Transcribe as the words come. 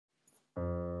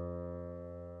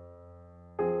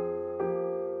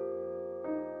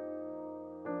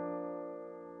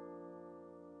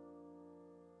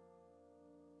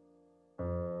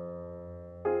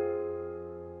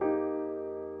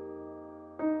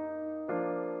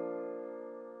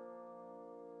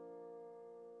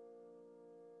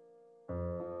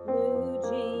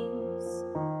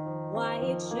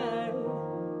picture.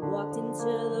 Walked into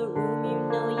the room, you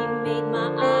know you made my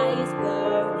eyes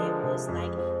burn. It was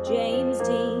like James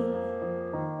Dean,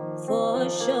 for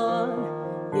sure.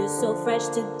 You're so fresh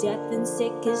to death and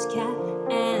sick as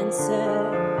cancer.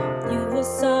 You were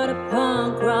sort of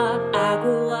punk rock, I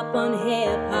grew up on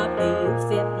hip-hop. You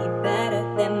fit me better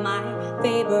than my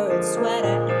favorite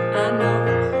sweater. I know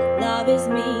love is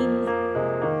mean,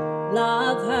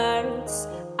 love hurts.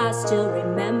 I still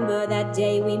remember that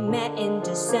day we met in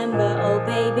December. Oh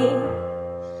baby,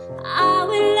 I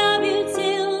will love you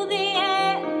till the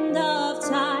end of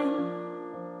time.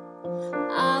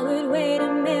 I would wait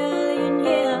a million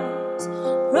years,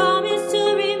 promise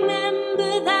to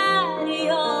remember that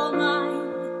you're mine.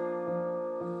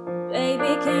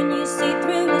 Baby, can you see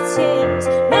through the tears?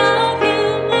 Love you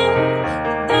more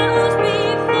than those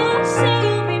before. Say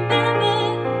you remember,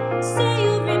 say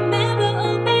you remember.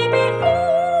 Oh baby,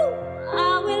 ooh, I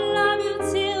will love you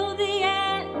till the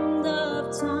end of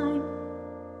time.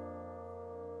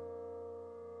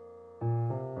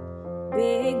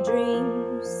 Big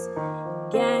dreams,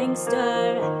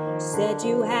 gangster, said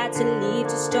you had to leave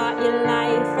to start your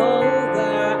life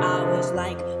over. I was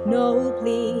like, no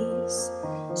please,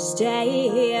 stay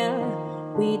here.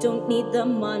 We don't need the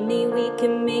money, we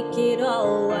can make it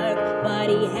all work. But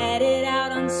he headed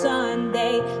out on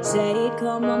Sunday, said he'd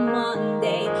come on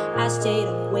Monday. I stayed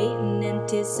up waiting,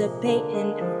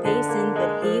 anticipating and pacing,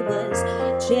 but he was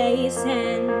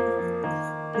chasing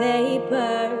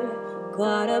paper.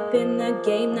 Caught up in the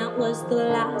game, that was the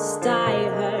last I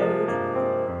heard.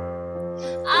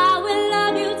 I will